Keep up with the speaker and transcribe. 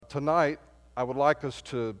Tonight, I would like us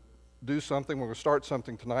to do something. We're going to start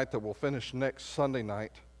something tonight that we'll finish next Sunday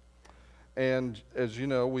night. And as you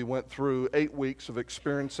know, we went through 8 weeks of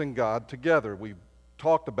experiencing God together. We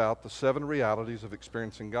talked about the 7 realities of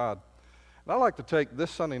experiencing God. And I'd like to take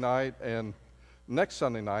this Sunday night and next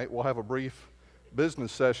Sunday night, we'll have a brief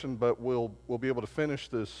business session, but we'll be able to finish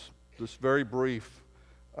this very brief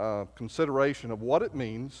consideration of what it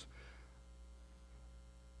means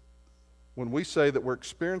when we say that we're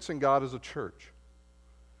experiencing God as a church.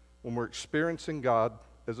 When we're experiencing God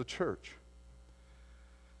as a church.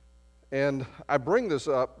 And I bring this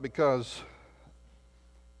up because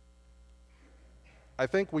I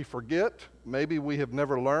think we forget, maybe we have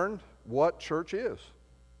never learned what church is.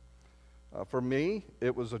 For me,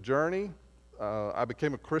 it was a journey. I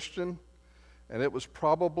became a Christian, and it was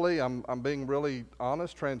probably, I'm being really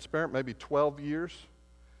honest, transparent, maybe 12 years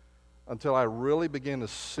until I really began to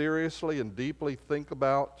seriously and deeply think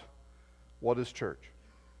about what is church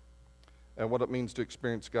and what it means to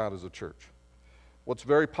experience God as a church. What's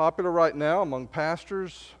very popular right now among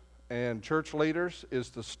pastors and church leaders is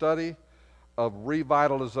the study of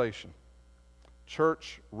revitalization,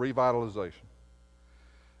 church revitalization.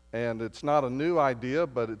 And it's not a new idea,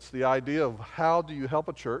 but it's the idea of how do you help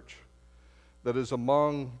a church that is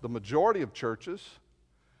among the majority of churches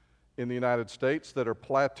in the United States that are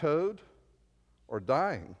plateaued or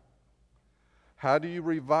dying. How do you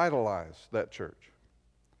revitalize that church?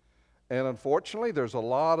 And unfortunately, there's a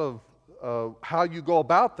lot of how you go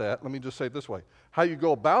about that. Let me just say it this way. How you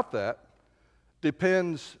go about that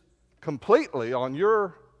depends completely on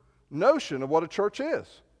your notion of what a church is.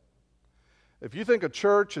 If you think a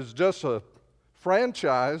church is just a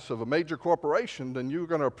franchise of a major corporation, then you're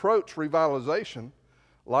going to approach revitalization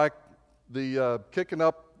like the kicking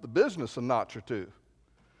up the business a notch or two.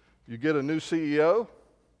 You get a new CEO.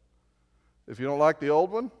 If you don't like the old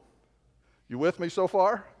one, you with me so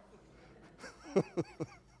far?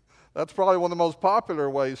 That's probably one of the most popular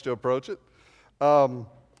ways to approach it.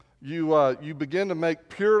 You begin to make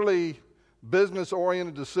purely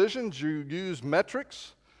business-oriented decisions. You use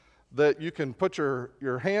metrics that you can put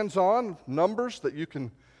your hands on, numbers that you can,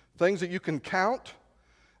 things that you can count,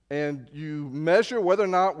 and you measure whether or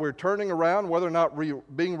not we're turning around, whether or not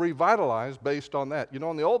being revitalized based on that. You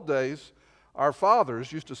know, in the old days, our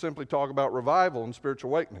fathers used to simply talk about revival and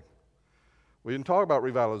spiritual awakening. We didn't talk about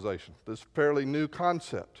revitalization, this fairly new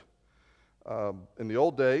concept. In the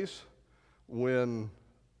old days, when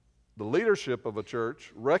the leadership of a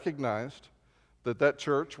church recognized that that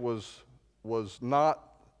church was not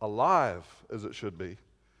alive as it should be,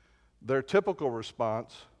 their typical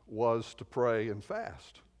response was to pray and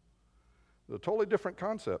fast. A totally different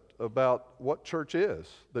concept about what church is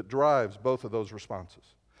that drives both of those responses.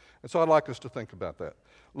 And so I'd like us to think about that.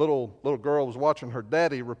 Little girl was watching her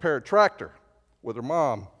daddy repair a tractor with her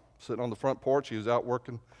mom sitting on the front porch. He was out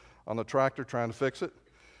working on the tractor trying to fix it.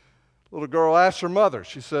 Little girl asked her mother,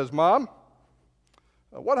 she says, "Mom,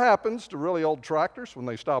 what happens to really old tractors when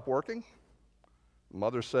they stop working?" The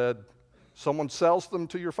mother said, "Someone sells them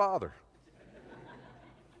to your father."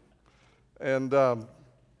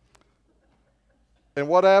 And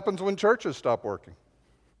what happens when churches stop working?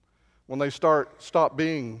 When they stop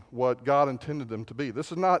being what God intended them to be.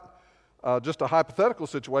 This is not just a hypothetical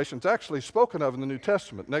situation. It's actually spoken of in the New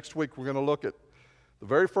Testament. Next week we're going to look at the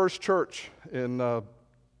very first church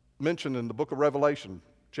mentioned in the book of Revelation,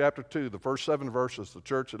 chapter 2, the first 7 verses, the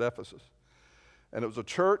church at Ephesus. And it was a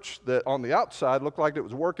church that on the outside looked like it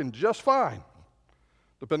was working just fine,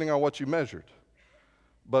 depending on what you measured.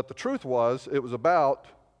 But the truth was, it was about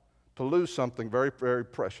to lose something very, very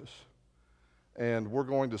precious. And we're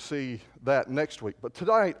going to see that next week. But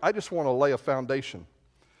tonight, I just want to lay a foundation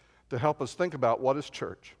to help us think about what is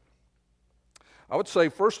church. I would say,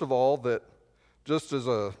 first of all, that just as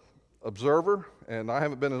an observer, and I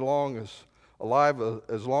haven't been alive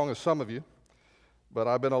as long as some of you, but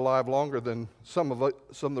I've been alive longer than some of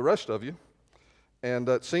the rest of you, and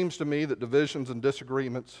it seems to me that divisions and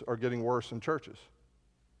disagreements are getting worse in churches.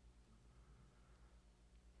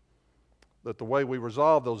 That the way we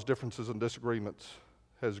resolve those differences and disagreements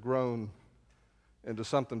has grown into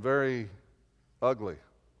something very ugly.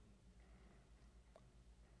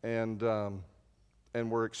 And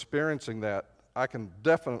we're experiencing that, I can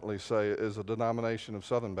definitely say, as a denomination of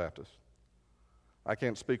Southern Baptists. I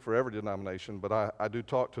can't speak for every denomination, but I do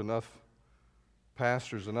talk to enough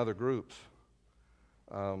pastors and other groups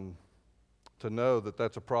to know that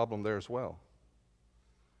that's a problem there as well.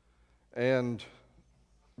 And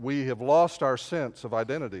we have lost our sense of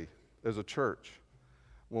identity as a church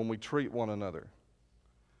when we treat one another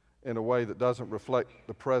in a way that doesn't reflect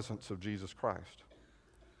the presence of Jesus Christ.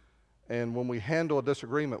 and when we handle a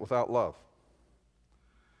disagreement without love,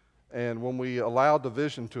 and when we allow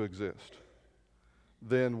division to exist,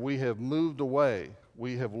 then we have moved away.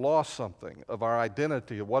 We have lost something of our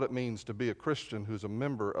identity of what it means to be a Christian who's a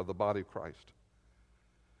member of the body of Christ.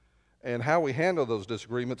 And how we handle those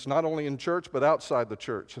disagreements, not only in church but outside the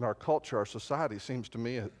church, in our culture, our society, seems to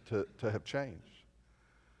me to have changed.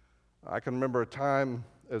 I can remember a time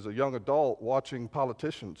as a young adult watching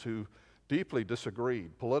politicians who deeply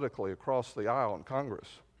disagreed politically across the aisle in Congress,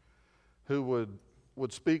 who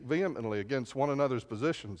would speak vehemently against one another's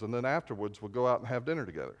positions and then afterwards would go out and have dinner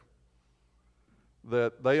together.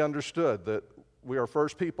 That they understood that we are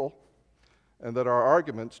first people and that our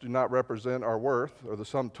arguments do not represent our worth or the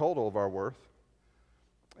sum total of our worth.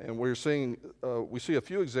 And we see a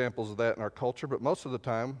few examples of that in our culture, but most of the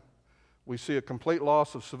time we see a complete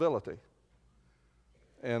loss of civility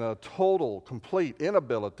and a total, complete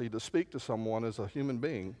inability to speak to someone as a human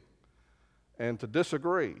being and to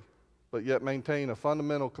disagree, but yet maintain a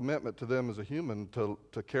fundamental commitment to them as a human, to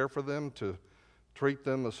care for them, to treat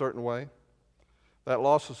them a certain way. That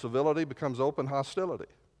loss of civility becomes open hostility.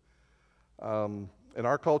 In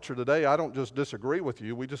our culture today, I don't just disagree with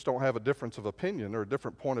you, we just don't have a difference of opinion or a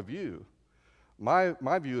different point of view.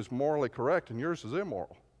 My view is morally correct and yours is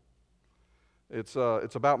immoral. It's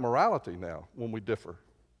about morality now when we differ.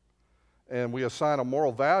 And we assign a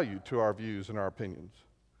moral value to our views and our opinions.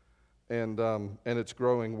 And it's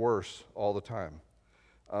growing worse all the time.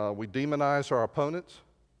 We demonize our opponents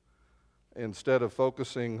instead of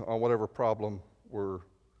focusing on whatever problem we're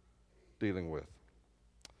dealing with.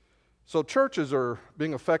 So churches are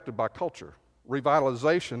being affected by culture.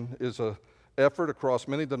 Revitalization is an effort across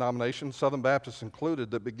many denominations, Southern Baptists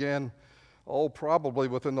included, that began, probably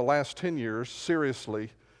within the last 10 years,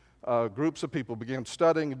 seriously. Groups of people began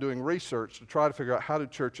studying and doing research to try to figure out how do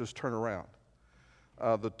churches turn around.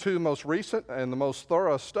 The two most recent and the most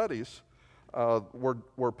thorough studies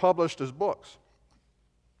were published as books.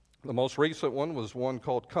 The most recent one was one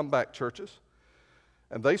called Comeback Churches,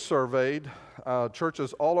 and they surveyed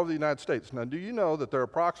churches all over the United States. Now, do you know that there are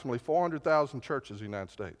approximately 400,000 churches in the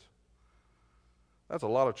United States? That's a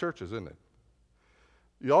lot of churches, isn't it?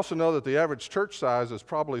 You also know that the average church size is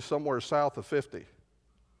probably somewhere south of 50.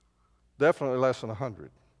 Definitely less than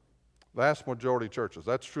 100. Vast majority of churches.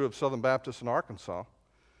 That's true of Southern Baptists in Arkansas.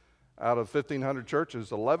 Out of 1,500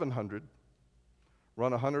 churches, 1,100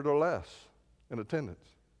 run 100 or less in attendance.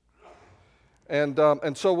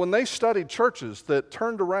 And so when they studied churches that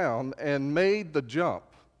turned around and made the jump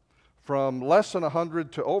from less than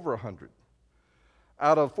 100 to over 100,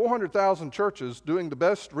 out of 400,000 churches doing the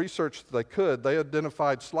best research they could, they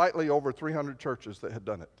identified slightly over 300 churches that had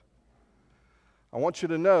done it. I want you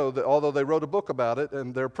to know that although they wrote a book about it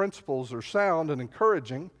and their principles are sound and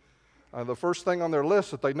encouraging, the first thing on their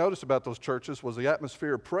list that they noticed about those churches was the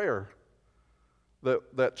atmosphere of prayer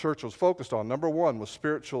that church was focused on. Number one was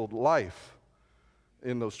spiritual life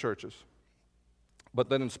in those churches. But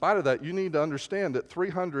then in spite of that, you need to understand that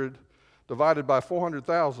 300 divided by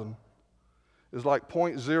 400,000 is like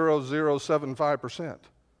 0.0075%.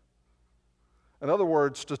 In other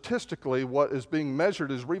words, statistically, what is being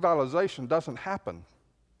measured as revitalization doesn't happen.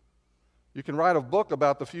 You can write a book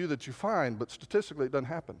about the few that you find, but statistically it doesn't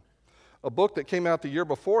happen. A book that came out the year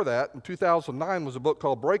before that, in 2009, was a book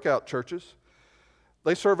called Breakout Churches.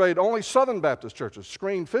 They surveyed only Southern Baptist churches,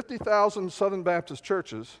 screened 50,000 Southern Baptist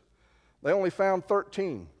churches. They only found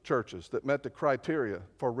 13 churches that met the criteria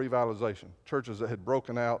for revitalization, churches that had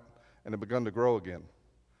broken out and had begun to grow again.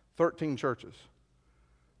 13 churches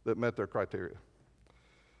that met their criteria.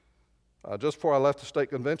 Just before I left the state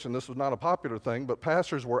convention, this was not a popular thing, but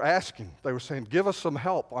pastors were asking. They were saying, give us some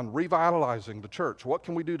help on revitalizing the church. What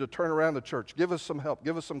can we do to turn around the church? Give us some help.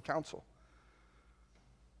 Give us some counsel.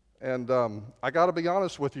 And I got to be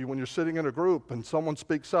honest with you, when you're sitting in a group and someone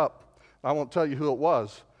speaks up, I won't tell you who it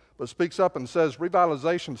was, but speaks up and says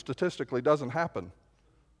revitalization statistically doesn't happen.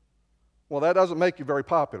 Well, that doesn't make you very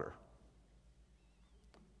popular.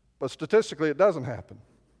 But statistically, it doesn't happen.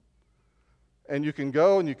 And you can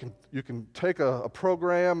go and you can take a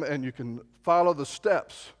program and you can follow the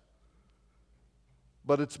steps.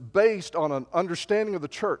 But it's based on an understanding of the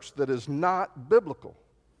church that is not biblical.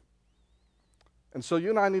 And so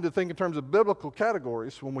you and I need to think in terms of biblical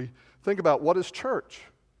categories when we think about what is church,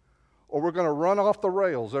 or we're going to run off the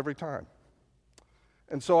rails every time.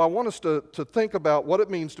 And so I want us to think about what it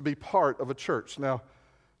means to be part of a church. Now,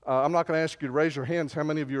 I'm not going to ask you to raise your hands how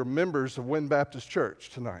many of you are members of Wynn Baptist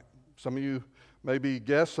Church tonight. Some of you may be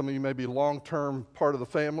guests, some of you may be long-term part of the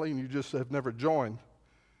family, and you just have never joined.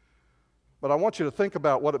 But I want you to think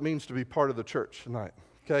about what it means to be part of the church tonight,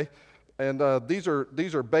 okay? And these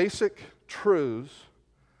are basic truths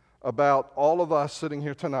about all of us sitting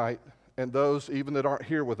here tonight and those even that aren't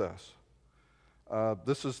here with us.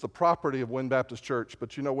 This is the property of Wynn Baptist Church,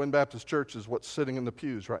 but you know Wynn Baptist Church is what's sitting in the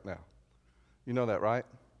pews right now. You know that, right?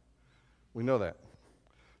 We know that.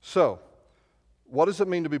 So, what does it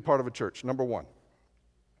mean to be part of a church? Number one,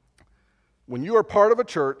 when you are part of a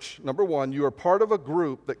church, number one, you are part of a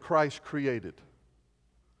group that Christ created.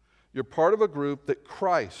 You're part of a group that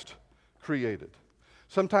Christ created.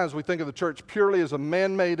 Sometimes we think of the church purely as a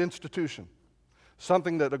man-made institution,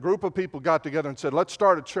 something that a group of people got together and said, let's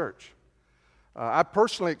start a church. I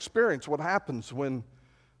personally experienced what happens when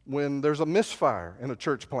there's a misfire in a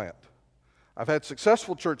church plant. I've had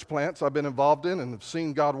successful church plants I've been involved in and have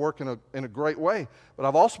seen God work in a great way, but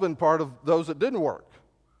I've also been part of those that didn't work.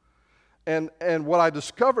 And what I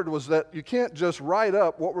discovered was that you can't just write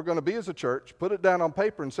up what we're going to be as a church, put it down on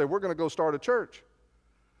paper and say, we're going to go start a church.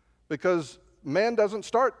 Because man doesn't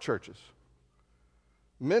start churches.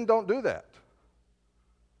 Men don't do that.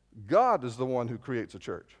 God is the one who creates a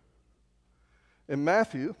church. In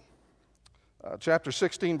Matthew chapter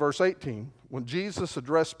 16, verse 18, when Jesus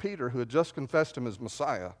addressed Peter, who had just confessed him as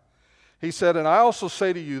Messiah, he said, and I also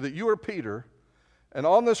say to you that you are Peter, and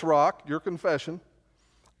on this rock, your confession,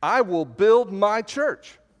 I will build my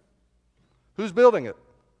church. Who's building it?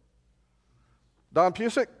 Don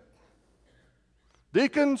Pusick?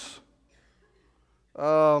 Deacons?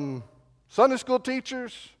 Sunday school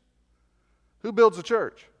teachers? Who builds a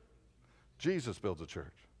church? Jesus builds a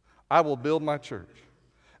church. I will build my church,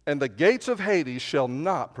 and the gates of Hades shall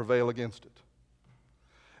not prevail against it.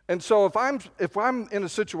 And so if I'm in a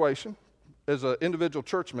situation as an individual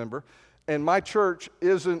church member and my church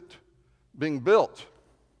isn't being built,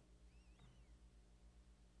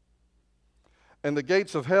 and the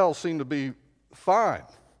gates of hell seem to be fine,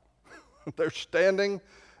 they're standing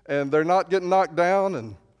and they're not getting knocked down,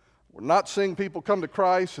 and we're not seeing people come to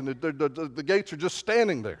Christ, and the gates are just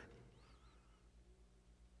standing there.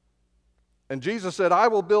 And Jesus said, I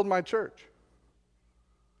will build my church.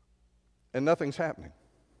 And nothing's happening.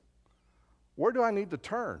 Where do I need to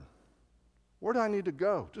turn? Where do I need to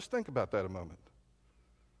go? Just think about that a moment.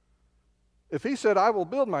 If he said, I will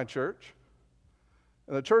build my church,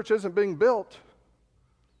 and the church isn't being built,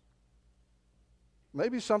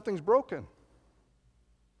 maybe something's broken.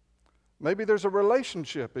 Maybe there's a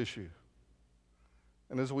relationship issue.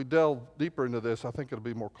 And as we delve deeper into this, I think it'll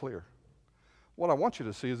be more clear. What I want you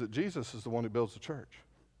to see is that Jesus is the one who builds the church.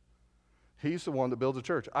 He's the one that builds a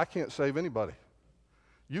church. I can't save anybody.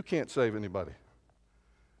 You can't save anybody.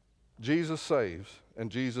 Jesus saves, and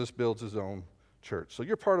Jesus builds his own church. So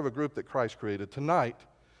you're part of a group that Christ created. Tonight,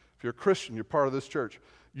 if you're a Christian, you're part of this church.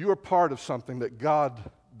 You are part of something that God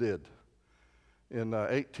did. In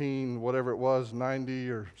 90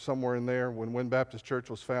 or somewhere in there, when Wynn Baptist Church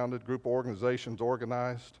was founded, group of organizations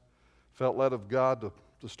organized, felt led of God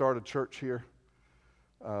to start a church here.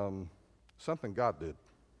 Something God did.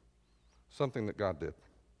 Something that God did.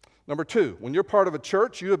 Number two, when you're part of a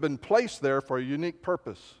church, you have been placed there for a unique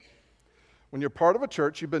purpose. When you're part of a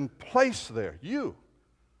church, you've been placed there,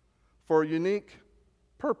 for a unique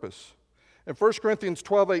purpose. In 1 Corinthians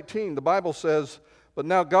 12:18, the Bible says, but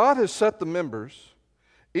now God has set the members,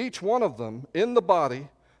 each one of them, in the body,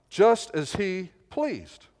 just as he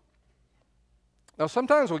pleased. Now,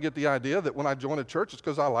 sometimes we get the idea that when I join a church, it's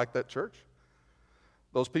because I like that church.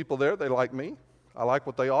 Those people there, they like me. I like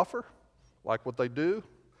what they offer, like what they do.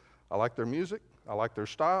 I like their music. I like their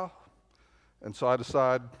style. And so I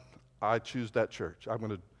decide I choose that church. I'm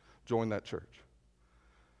going to join that church.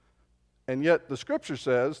 And yet the Scripture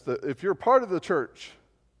says that if you're part of the church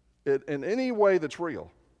in any way that's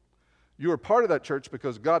real, you are part of that church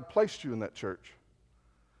because God placed you in that church.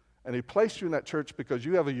 And he placed you in that church because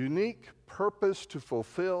you have a unique purpose to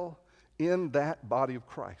fulfill in that body of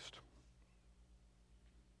Christ.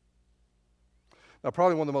 Now,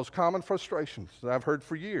 probably one of the most common frustrations that I've heard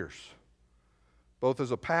for years, both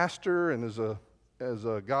as a pastor and as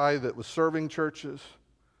a guy that was serving churches,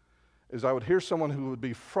 is I would hear someone who would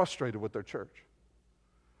be frustrated with their church.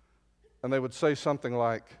 And they would say something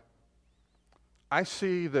like, I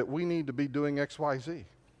see that we need to be doing X, Y, Z.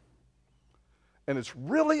 And it's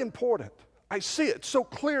really important. I see it so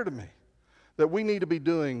clear to me that we need to be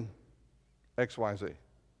doing X, Y, Z.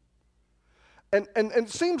 And it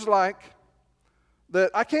seems like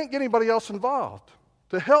that I can't get anybody else involved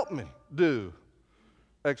to help me do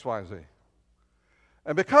X, Y, Z.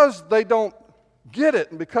 And because they don't get it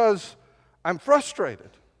and because I'm frustrated,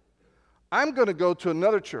 I'm going to go to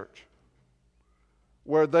another church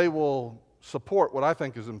where they will support what I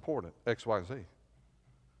think is important, X, Y, Z.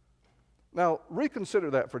 Now, reconsider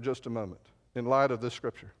that for just a moment in light of this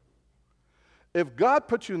scripture. If God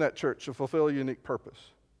put you in that church to fulfill a unique purpose,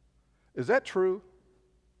 is that true?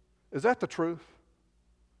 Is that the truth?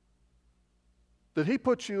 Did He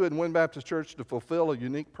put you in Wynn Baptist Church to fulfill a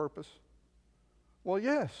unique purpose? Well,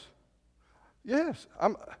 yes. Yes.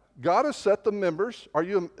 God has set the members.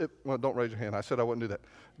 Well, don't raise your hand. I said I wouldn't do that.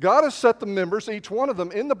 God has set the members, each one of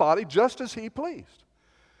them, in the body just as He pleased.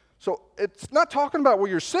 So it's not talking about where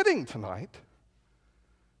you're sitting tonight.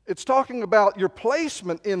 It's talking about your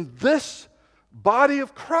placement in this body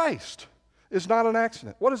of Christ is not an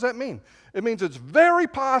accident. What does that mean? It means it's very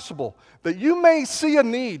possible that you may see a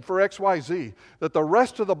need for XYZ that the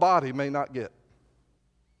rest of the body may not get.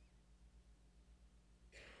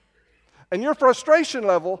 And your frustration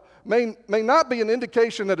level may not be an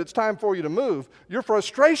indication that it's time for you to move. Your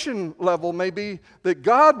frustration level may be that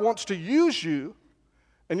God wants to use you,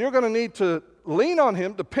 and you're going to need to lean on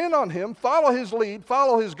Him, depend on Him, follow His lead,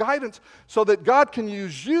 follow His guidance, so that God can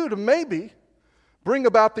use you to maybe bring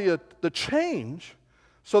about the change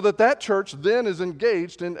so that that church then is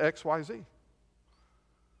engaged in XYZ.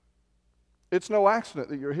 It's no accident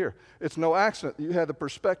that you're here. It's no accident that you have the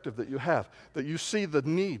perspective that you have, that you see the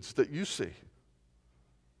needs that you see.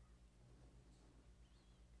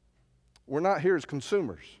 We're not here as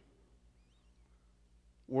consumers.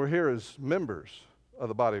 We're here as members of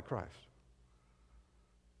the body of Christ.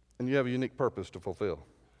 And you have a unique purpose to fulfill.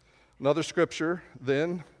 Another scripture,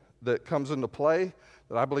 then, that comes into play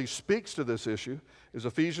that I believe speaks to this issue is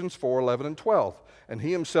Ephesians 4:11 and 12. And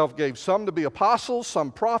He Himself gave some to be apostles,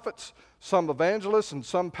 some prophets, some evangelists, and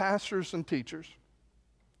some pastors and teachers.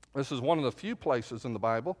 This is one of the few places in the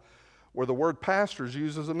Bible where the word pastor is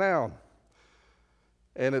used as a noun.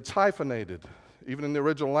 And it's hyphenated. Even in the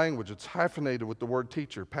original language, it's hyphenated with the word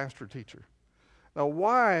teacher, pastor, teacher. Now,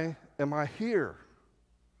 why am I here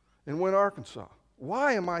in Wynn, Arkansas?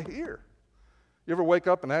 Why am I here? You ever wake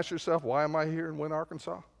up and ask yourself, why am I here in Wynn,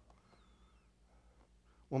 Arkansas?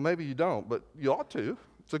 Well, maybe you don't, but you ought to.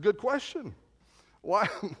 It's a good question. Why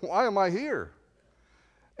am I here?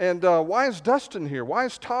 And why is Dustin here? Why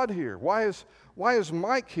is Todd here? Why is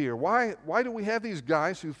Mike here? Why do we have these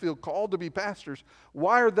guys who feel called to be pastors?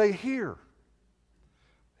 Why are they here?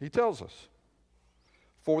 He tells us,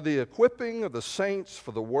 for the equipping of the saints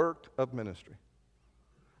for the work of ministry.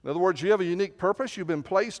 In other words, you have a unique purpose. You've been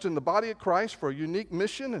placed in the body of Christ for a unique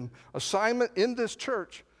mission and assignment in this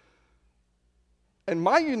church. And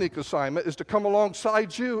my unique assignment is to come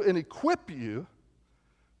alongside you and equip you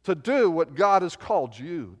to do what God has called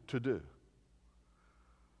you to do.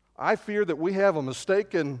 I fear that we have a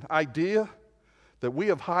mistaken idea that we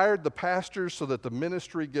have hired the pastors so that the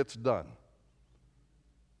ministry gets done.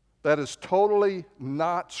 That is totally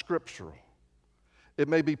not scriptural. It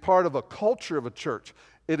may be part of a culture of a church.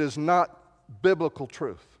 It is not biblical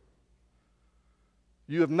truth.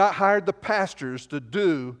 You have not hired the pastors to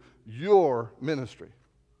do your ministry.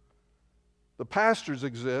 The pastors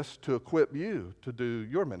exist to equip you to do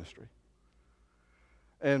your ministry.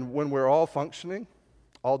 And when we're all functioning,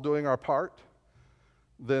 all doing our part,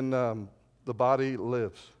 then the body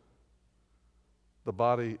lives. The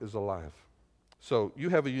body is alive. So you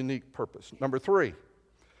have a unique purpose. Number 3,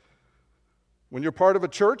 when you're part of a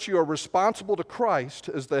church, you are responsible to Christ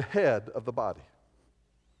as the head of the body.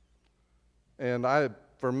 And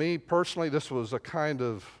for me personally, this was a kind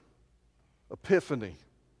of epiphany.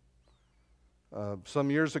 Some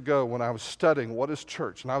years ago when I was studying what is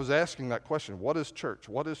church, and I was asking that question, what is church?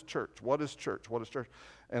 What is church? What is church? What is church?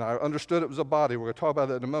 And I understood it was a body. We're going to talk about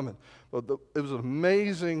that in a moment. But it was an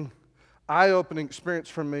amazing, eye-opening experience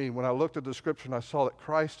for me when I looked at the scripture and I saw that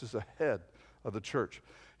Christ is the head of the church.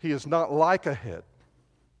 He is not like a head.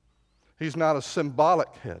 He's not a symbolic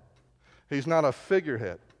head. He's not a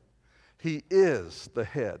figurehead. He is the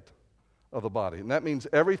head of the body. And that means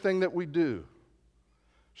everything that we do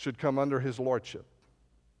should come under His lordship.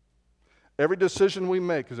 Every decision we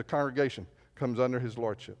make as a congregation comes under His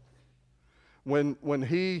lordship. When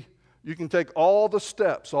you can take all the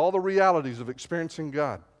steps, all the realities of experiencing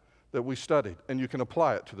God that we studied, and you can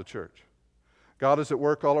apply it to the church. God is at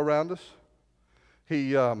work all around us.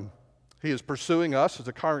 He is pursuing us as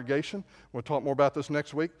a congregation. We'll talk more about this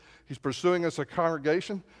next week. He's pursuing us as a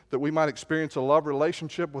congregation that we might experience a love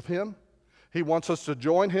relationship with Him. He wants us to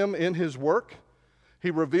join Him in His work. He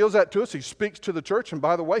reveals that to us. He speaks to the church. And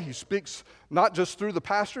by the way, He speaks not just through the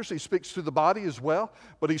pastors. He speaks through the body as well.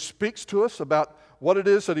 But He speaks to us about what it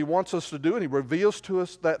is that He wants us to do, and He reveals to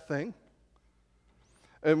us that thing.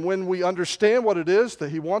 And when we understand what it is that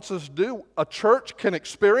He wants us to do, a church can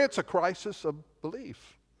experience a crisis of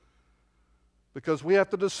belief. Because we have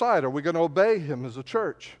to decide, are we going to obey Him as a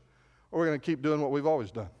church? or we're going to keep doing what we've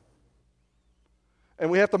always done. And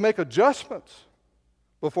we have to make adjustments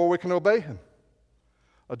before we can obey Him.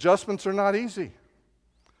 Adjustments are not easy.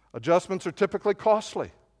 Adjustments are typically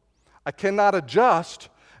costly. I cannot adjust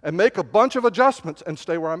and make a bunch of adjustments and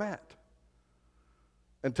stay where I'm at.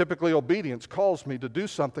 And typically obedience calls me to do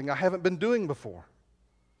something I haven't been doing before.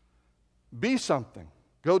 Be something.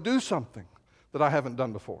 Go do something that I haven't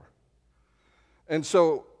done before. And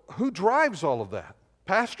so, who drives all of that?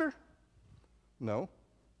 Pastor? No.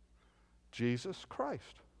 Jesus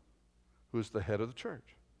Christ, who is the head of the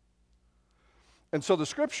church. And so the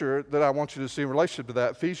scripture that I want you to see in relationship to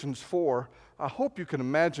that, Ephesians 4, I hope you can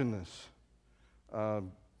imagine this.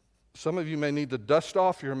 Some of you may need to dust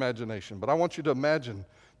off your imagination, but I want you to imagine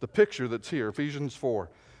the picture that's here, Ephesians 4,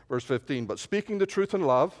 verse 15. But speaking the truth in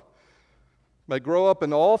love, may grow up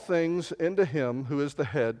in all things into Him who is the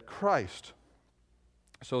head, Christ.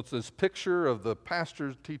 So it's this picture of the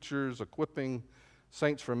pastors, teachers, equipping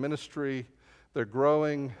saints for ministry. They're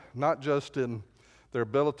growing not just in their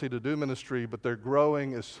ability to do ministry, but they're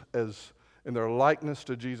growing as in their likeness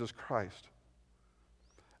to Jesus Christ.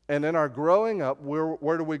 And in our growing up,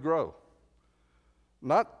 where do we grow?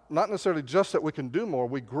 Not necessarily just that we can do more.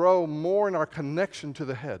 We grow more in our connection to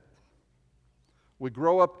the head. We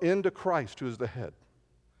grow up into Christ, who is the head.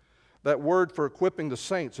 That word for equipping the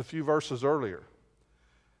saints, a few verses earlier,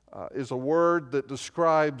 is a word that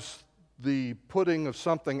describes the putting of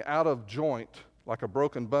something out of joint, like a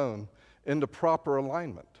broken bone, into proper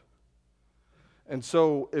alignment. And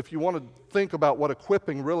so if you want to think about what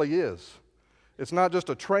equipping really is, it's not just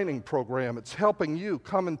a training program. It's helping you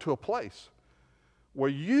come into a place where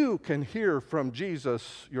you can hear from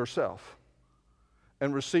Jesus yourself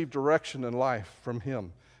and receive direction in life from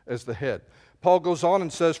Him as the head. Paul goes on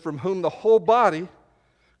and says, from whom the whole body,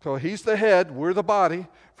 so He's the head, we're the body,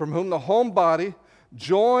 from whom the whole body,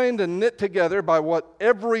 joined and knit together by what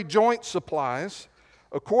every joint supplies,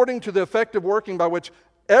 according to the effective working by which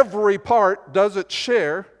every part does its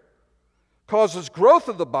share, causes growth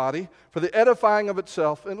of the body for the edifying of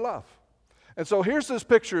itself in love. And so here's this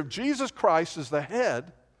picture of Jesus Christ as the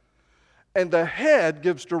head, and the head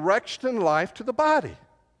gives direction in life to the body.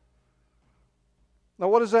 Now,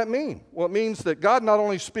 what does that mean? Well, it means that God not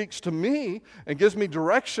only speaks to me and gives me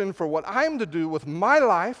direction for what I'm to do with my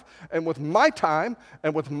life and with my time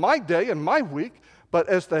and with my day and my week, but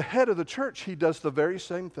as the head of the church, He does the very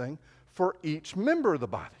same thing for each member of the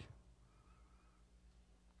body.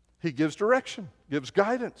 He gives direction, gives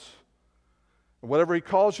guidance. And whatever He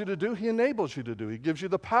calls you to do, He enables you to do. He gives you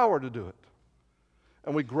the power to do it.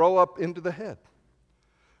 And we grow up into the head.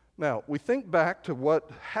 Now, we think back to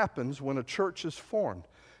what happens when a church is formed.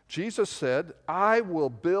 Jesus said, I will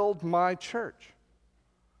build my church.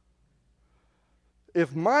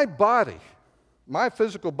 If my body, my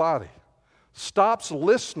physical body, stops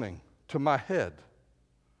listening to my head,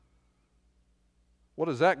 what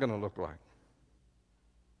is that going to look like?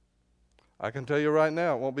 I can tell you right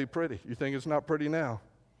now, it won't be pretty. You think it's not pretty now?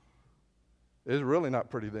 It's really not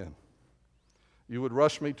pretty then. You would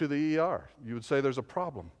rush me to the ER. You would say there's a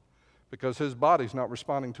problem because his body's not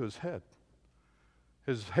responding to his head.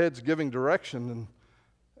 His head's giving direction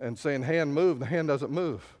and saying, hand move, the hand doesn't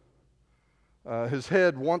move. His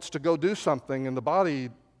head wants to go do something and the body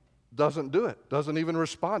doesn't do it, doesn't even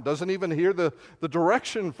respond, doesn't even hear the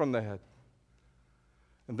direction from the head.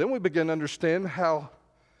 And then we begin to understand how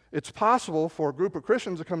it's possible for a group of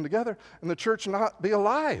Christians to come together and the church not be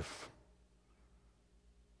alive.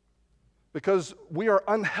 Because we are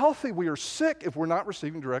unhealthy, we are sick if we're not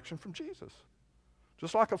receiving direction from Jesus.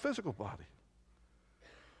 Just like a physical body.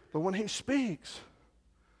 But when He speaks,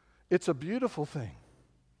 it's a beautiful thing.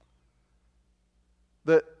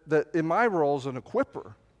 That in my role as an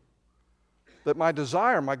equipper, that my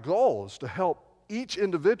desire, my goal is to help each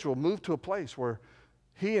individual move to a place where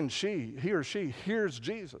he or she hears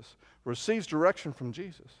Jesus, receives direction from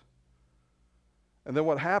Jesus. And then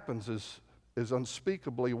what happens is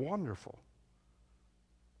unspeakably wonderful.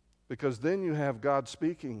 Because then you have God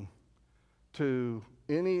speaking to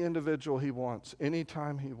any individual He wants,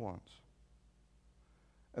 anytime He wants.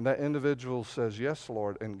 And that individual says, yes,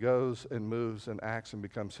 Lord, and goes and moves and acts and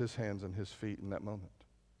becomes His hands and His feet in that moment.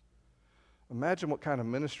 Imagine what kind of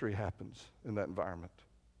ministry happens in that environment.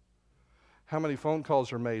 How many phone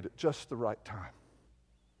calls are made at just the right time?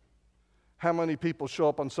 How many people show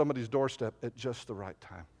up on somebody's doorstep at just the right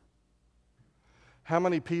time? How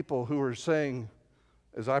many people who are saying,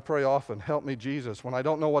 as I pray often, help me, Jesus, when I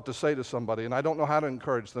don't know what to say to somebody and I don't know how to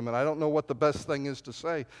encourage them and I don't know what the best thing is to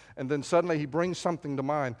say, and then suddenly He brings something to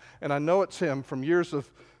mind and I know it's Him from years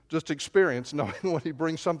of just experience, knowing when He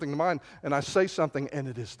brings something to mind, and I say something, and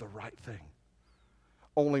it is the right thing.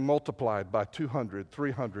 Only multiplied by 200,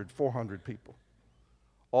 300, 400 people.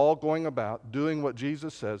 All going about doing what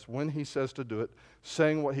Jesus says, when He says to do it,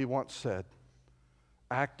 saying what He wants said,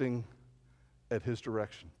 acting at His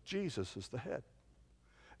direction. Jesus is the head.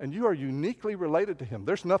 And you are uniquely related to Him.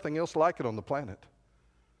 There's nothing else like it on the planet.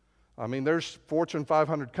 I mean, there's Fortune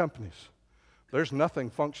 500 companies. There's nothing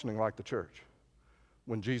functioning like the church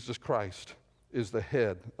when Jesus Christ is the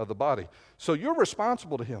head of the body. So you're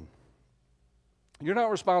responsible to Him. You're not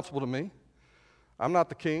responsible to me. I'm not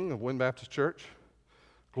the king of Wynn Baptist Church.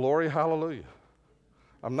 Glory, hallelujah.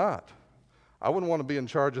 I'm not. I wouldn't want to be in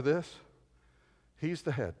charge of this. He's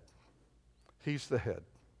the head. He's the head.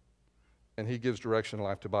 And He gives direction in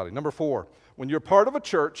life to body. Number 4, when you're part of a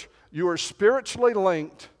church, you are spiritually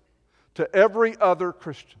linked to every other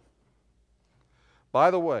Christian.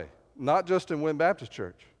 By the way, not just in Wynn Baptist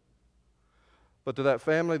Church, but to that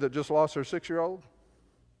family that just lost their 6-year-old,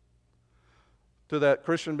 to that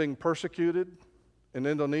Christian being persecuted in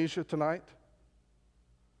Indonesia tonight,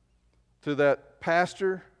 to that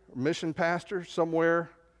pastor, mission pastor somewhere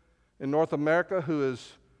in North America who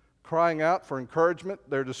is crying out for encouragement.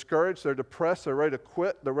 They're discouraged, they're depressed, they're ready to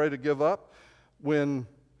quit, they're ready to give up. When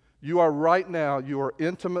you are right now, you are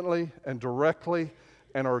intimately and directly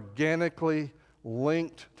and organically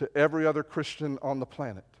linked to every other Christian on the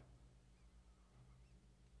planet.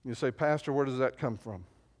 You say, Pastor, where does that come from?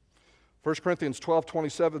 1 Corinthians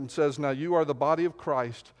 12:27 says, now you are the body of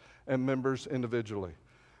Christ and members individually.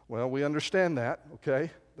 Well, we understand that,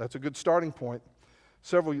 okay? That's a good starting point.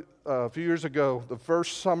 A few years ago, the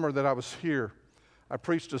first summer that I was here, I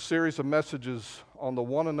preached a series of messages on the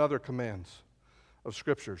one another commands of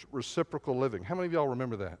Scriptures, reciprocal living. How many of y'all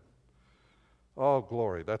remember that? Oh,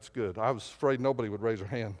 glory, that's good. I was afraid nobody would raise their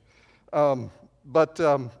hand.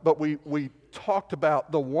 But we talked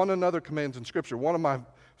about the one another commands in Scripture. One of my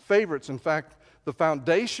favorites, in fact, the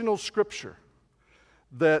foundational Scripture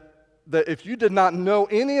that if you did not know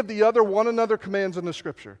any of the other one another commands in the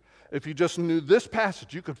Scripture, if you just knew this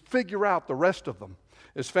passage, you could figure out the rest of them,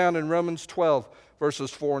 is found in Romans 12,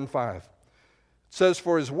 verses 4 and 5. It says,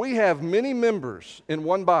 for as we have many members in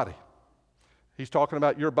one body, he's talking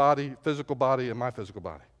about your body, physical body, and my physical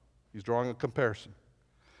body. He's drawing a comparison.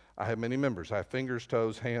 I have many members. I have fingers,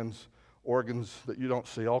 toes, hands, organs that you don't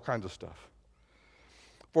see, all kinds of stuff.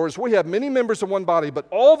 For as we have many members in one body, but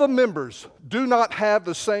all the members do not have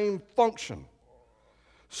the same function.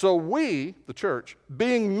 So we, the church,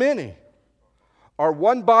 being many, are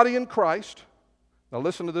one body in Christ. Now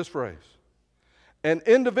listen to this phrase. And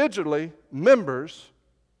individually members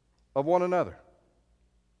of one another.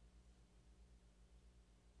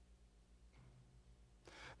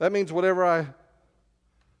 That means whatever I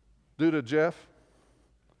do to Jeff,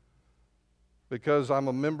 because I'm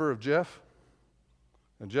a member of Jeff,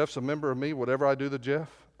 and Jeff's a member of me, whatever I do to Jeff,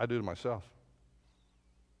 I do to myself.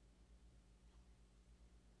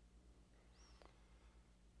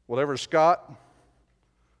 Whatever Scott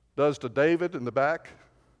does to David in the back,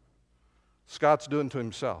 Scott's doing to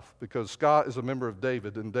himself, because Scott is a member of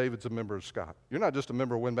David and David's a member of Scott. You're not just a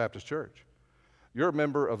member of Wynn Baptist Church. You're a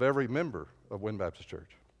member of every member of Wynn Baptist Church.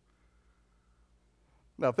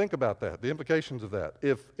 Now think about that, the implications of that.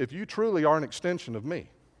 If you truly are an extension of me,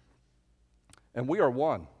 and we are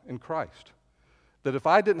one in Christ, that if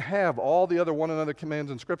I didn't have all the other one another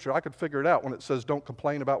commands in Scripture, I could figure it out when it says don't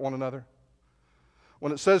complain about one another.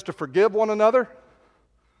 When it says to forgive one another,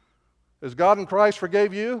 as God in Christ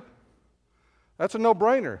forgave you, that's a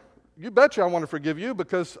no-brainer. You betcha I want to forgive you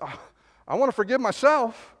because I want to forgive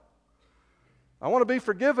myself. I want to be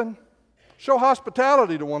forgiven. Show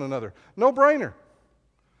hospitality to one another. No-brainer.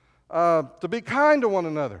 To be kind to one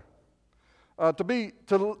another.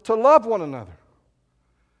 To love one another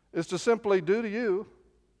is to simply do to you,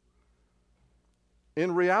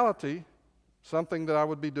 in reality, something that I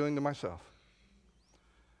would be doing to myself.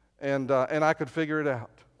 And I could figure it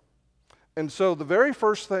out. And so the very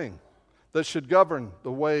first thing that should govern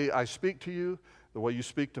the way I speak to you, the way you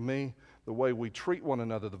speak to me, the way we treat one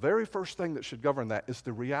another, the very first thing that should govern that is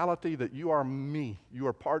the reality that you are me. You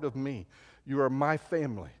are part of me. You are my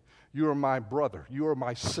family. You are my brother. You are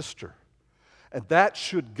my sister. And that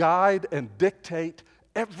should guide and dictate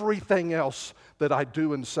everything else that I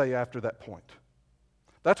do and say after that point.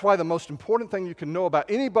 That's why the most important thing you can know about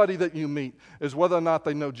anybody that you meet is whether or not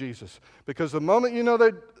they know Jesus. Because the moment you know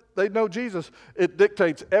they know Jesus, it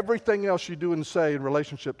dictates everything else you do and say in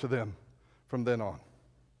relationship to them from then on.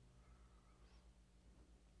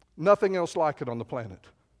 Nothing else like it on the planet.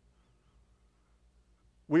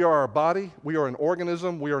 We are a body. We are an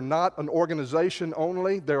organism. We are not an organization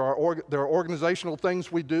only. There are organizational things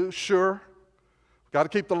we do, sure. Got to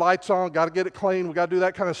keep the lights on, got to get it clean, we got to do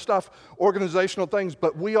that kind of stuff, organizational things,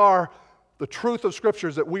 but the truth of Scripture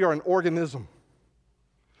is that we are an organism.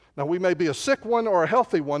 Now, we may be a sick one or a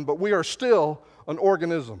healthy one, but we are still an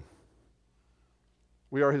organism.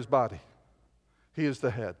 We are His body. He is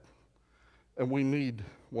the head, and we need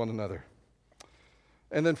one another.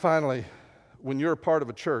 And then finally, when you're a part of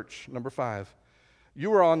a church, number 5,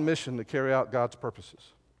 you are on mission to carry out God's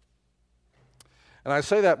purposes. And I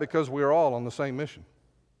say that because we are all on the same mission.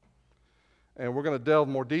 And we're going to delve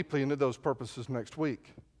more deeply into those purposes next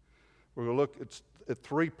week. We're going to look at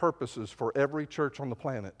 3 purposes for every church on the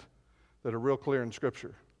planet that are real clear in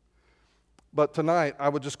Scripture. But tonight, I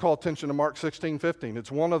would just call attention to Mark 16:15.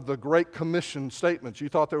 It's one of the Great Commission statements. You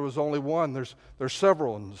thought there was only one. There's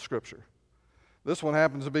several in the Scripture. This one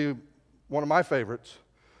happens to be one of my favorites.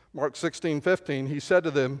 Mark 16:15, He said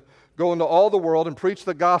to them, "Go into all the world and preach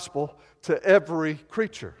the gospel to every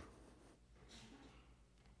creature."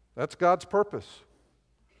 That's God's purpose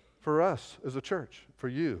for us as a church, for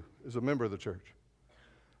you as a member of the church.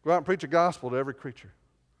 Go out and preach the gospel to every creature.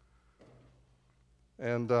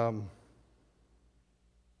 And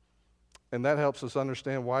that helps us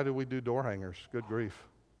understand, why do we do door hangers? Good grief.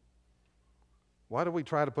 Why do we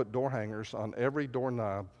try to put door hangers on every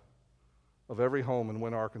doorknob of every home in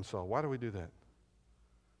Winter, Arkansas? Why do we do that?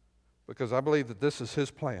 Because I believe that this is His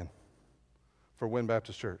plan for Wynn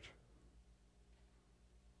Baptist Church.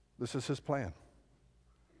 This is His plan.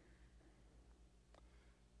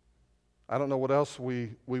 I don't know what else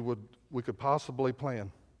we could possibly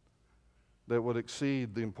plan that would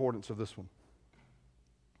exceed the importance of this one.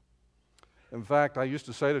 In fact, I used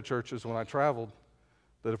to say to churches when I traveled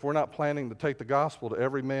that if we're not planning to take the gospel to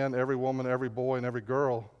every man, every woman, every boy, and every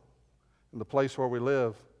girl in the place where we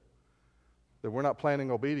live, that we're not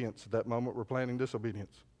planning obedience at that moment, we're planning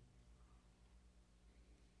disobedience.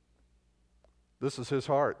 This is His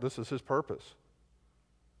heart. This is His purpose.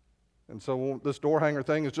 And so this door hanger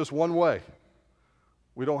thing is just one way.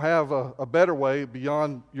 We don't have a better way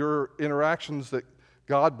beyond your interactions that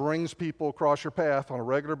God brings people across your path on a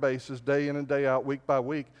regular basis, day in and day out, week by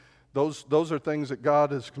week. Those are things that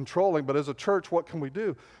God is controlling. But as a church, what can we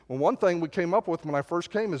do? Well, one thing we came up with when I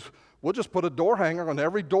first came is we'll just put a door hanger on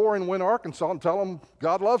every door in Wynn, Arkansas, and tell them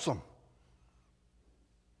God loves them.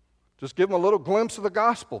 Just give them a little glimpse of the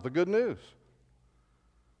gospel, the good news.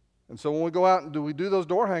 And so when we go out and we do those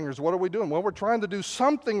door hangers, what are we doing? Well, we're trying to do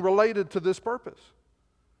something related to this purpose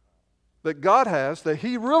that God has, that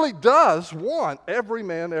He really does want every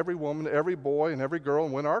man, every woman, every boy, and every girl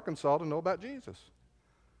in Wynn, Arkansas to know about Jesus.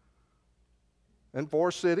 In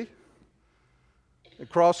Forest City, in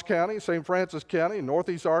Cross County, St. Francis County, in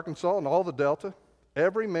Northeast Arkansas, and all the Delta,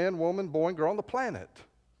 every man, woman, boy, and girl on the planet,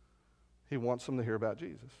 He wants them to hear about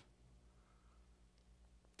Jesus.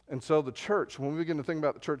 And so the church, when we begin to think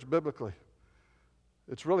about the church biblically,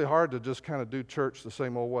 it's really hard to just kind of do church the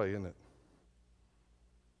same old way, isn't it?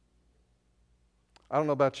 I don't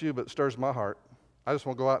know about you, but it stirs my heart. I just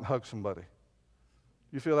want to go out and hug somebody.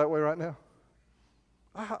 You feel that way right now?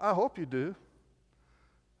 I hope you do.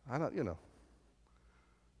 I don't,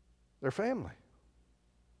 they're family.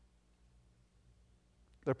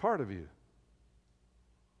 They're part of you.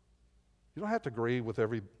 You don't have to agree with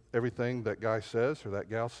everything that guy says or that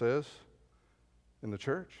gal says in the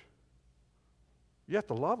church. You have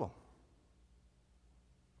to love them.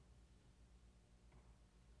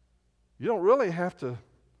 You don't really have to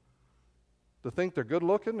think they're good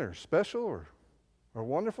looking or special or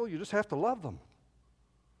wonderful. You just have to love them.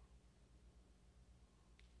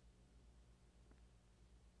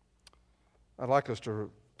 I'd like us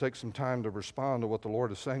to take some time to respond to what the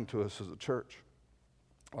Lord is saying to us as a church.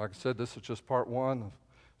 Like I said, this is just part one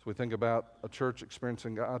as we think about a church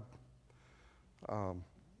experiencing God.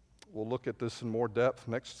 We'll look at this in more depth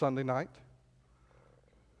next Sunday night.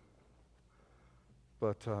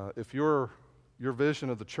 But if your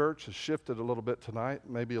vision of the church has shifted a little bit tonight,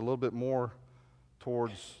 maybe a little bit more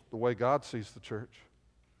towards the way God sees the church,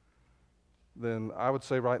 then I would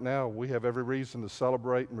say right now we have every reason to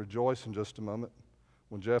celebrate and rejoice in just a moment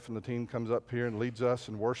when Jeff and the team comes up here and leads us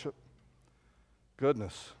in worship.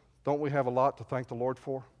 Goodness, don't we have a lot to thank the Lord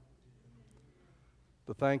for?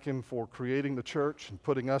 To thank Him for creating the church and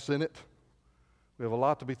putting us in it. We have a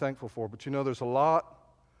lot to be thankful for. But there's a lot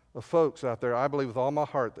of folks out there, I believe with all my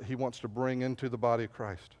heart, that He wants to bring into the body of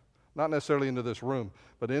Christ. Not necessarily into this room,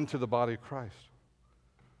 but into the body of Christ.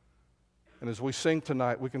 And as we sing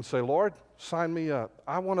tonight, we can say, Lord, sign me up.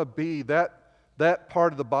 I want to be that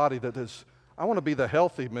part of the body that is, I want to be the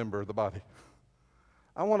healthy member of the body.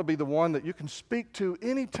 I want to be the one that you can speak to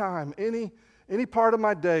anytime, any part of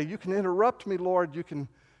my day. You can interrupt me, Lord. You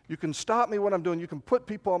can stop me what I'm doing. You can put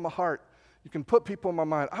people on my heart. You can put people in my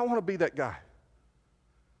mind. I want to be that guy.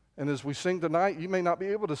 And as we sing tonight, you may not be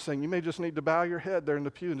able to sing. You may just need to bow your head there in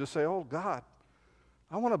the pew and just say, oh, God,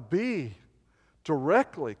 I want to be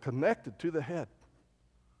directly connected to the head.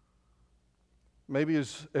 Maybe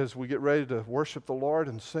as we get ready to worship the Lord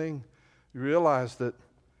and sing, you realize that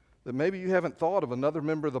maybe you haven't thought of another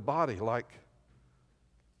member of the body like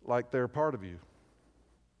they're a part of you.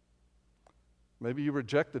 Maybe you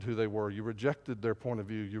rejected who they were. You rejected their point of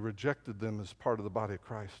view. You rejected them as part of the body of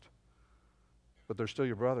Christ. But they're still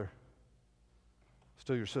your brother,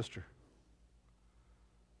 still your sister.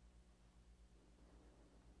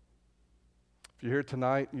 If you're here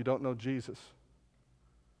tonight and you don't know Jesus,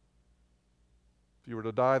 if you were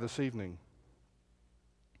to die this evening,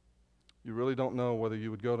 you really don't know whether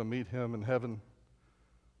you would go to meet him in heaven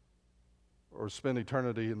or spend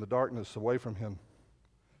eternity in the darkness away from him,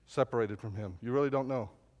 separated from him. You really don't know.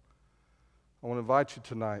 I want to invite you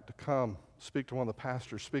tonight to come, speak to one of the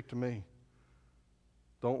pastors, speak to me.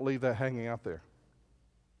 Don't leave that hanging out there.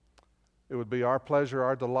 It would be our pleasure,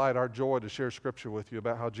 our delight, our joy to share Scripture with you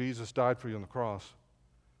about how Jesus died for you on the cross.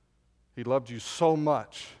 He loved you so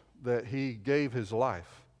much that he gave his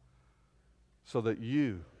life so that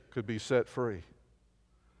you could be set free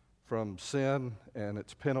from sin and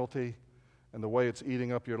its penalty and the way it's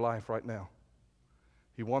eating up your life right now.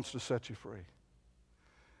 He wants to set you free.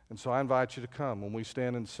 And so I invite you to come when we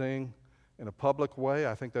stand and sing in a public way.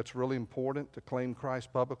 I think that's really important, to claim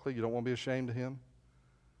Christ publicly. You don't want to be ashamed of him.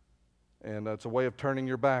 And it's a way of turning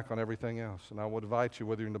your back on everything else. And I would invite you,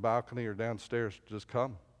 whether you're in the balcony or downstairs, to just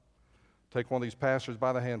come. Take one of these pastors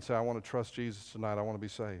by the hand and say, I want to trust Jesus tonight. I want to be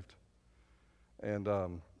saved. And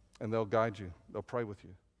they'll guide you. They'll pray with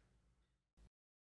you.